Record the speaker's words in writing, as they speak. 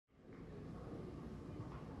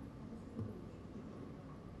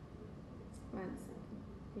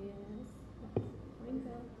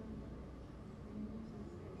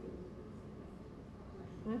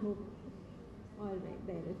hope. All right,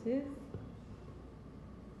 there it is.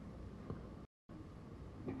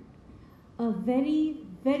 A very,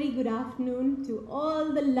 very good afternoon to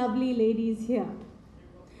all the lovely ladies here.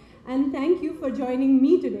 And thank you for joining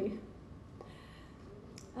me today.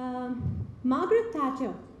 Margaret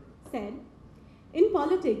Thatcher said, in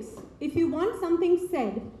politics, if you want something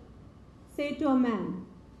said, say it to a man.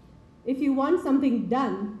 If you want something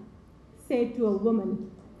done, say it to a woman.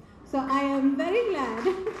 So I am very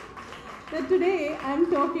glad that today I'm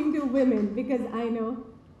talking to women because I know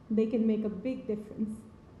they can make a big difference.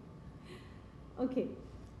 Okay,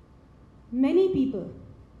 many people,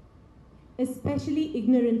 especially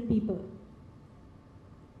ignorant people,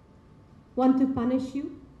 want to punish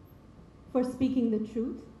you for speaking the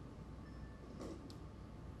truth,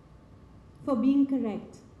 for being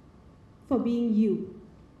correct, for being you.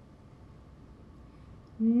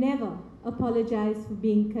 Never apologize for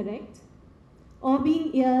being correct or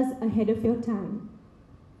being years ahead of your time.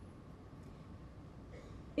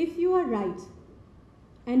 If you are right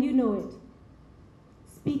and you know it,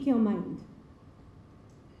 speak your mind.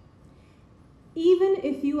 Even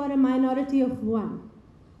if you are a minority of one,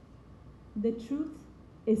 the truth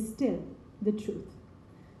is still the truth.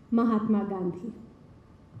 Mahatma Gandhi.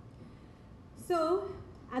 So,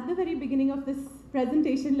 at the very beginning of this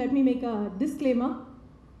presentation, let me make a disclaimer.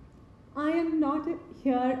 I am not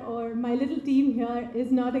here, or my little team here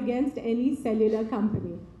is not against any cellular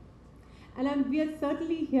company. And we are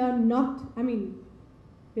certainly here not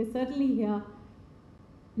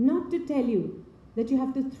to tell you that you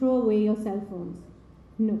have to throw away your cell phones.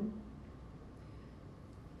 No.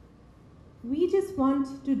 We just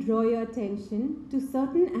want to draw your attention to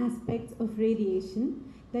certain aspects of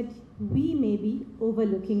radiation that we may be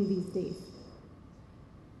overlooking these days.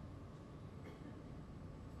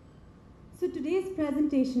 So today's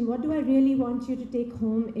presentation, what do I really want you to take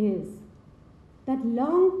home is that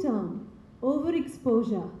long-term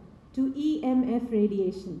overexposure to EMF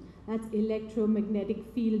radiation, that's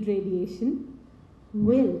electromagnetic field radiation,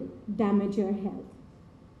 will damage your health.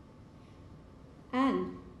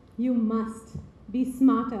 And you must be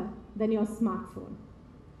smarter than your smartphone,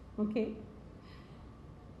 okay?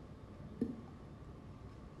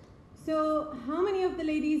 So, how many of the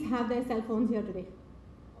ladies have their cell phones here today?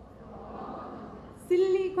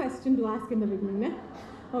 Silly question to ask in the beginning, eh?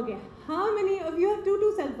 Okay, how many of you have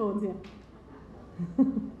two cell phones here?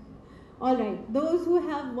 All right, those who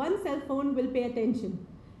have one cell phone will pay attention.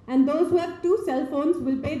 And those who have two cell phones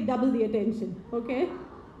will pay double the attention, okay?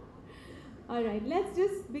 All right, let's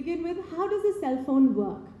just begin with how does a cell phone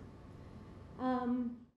work?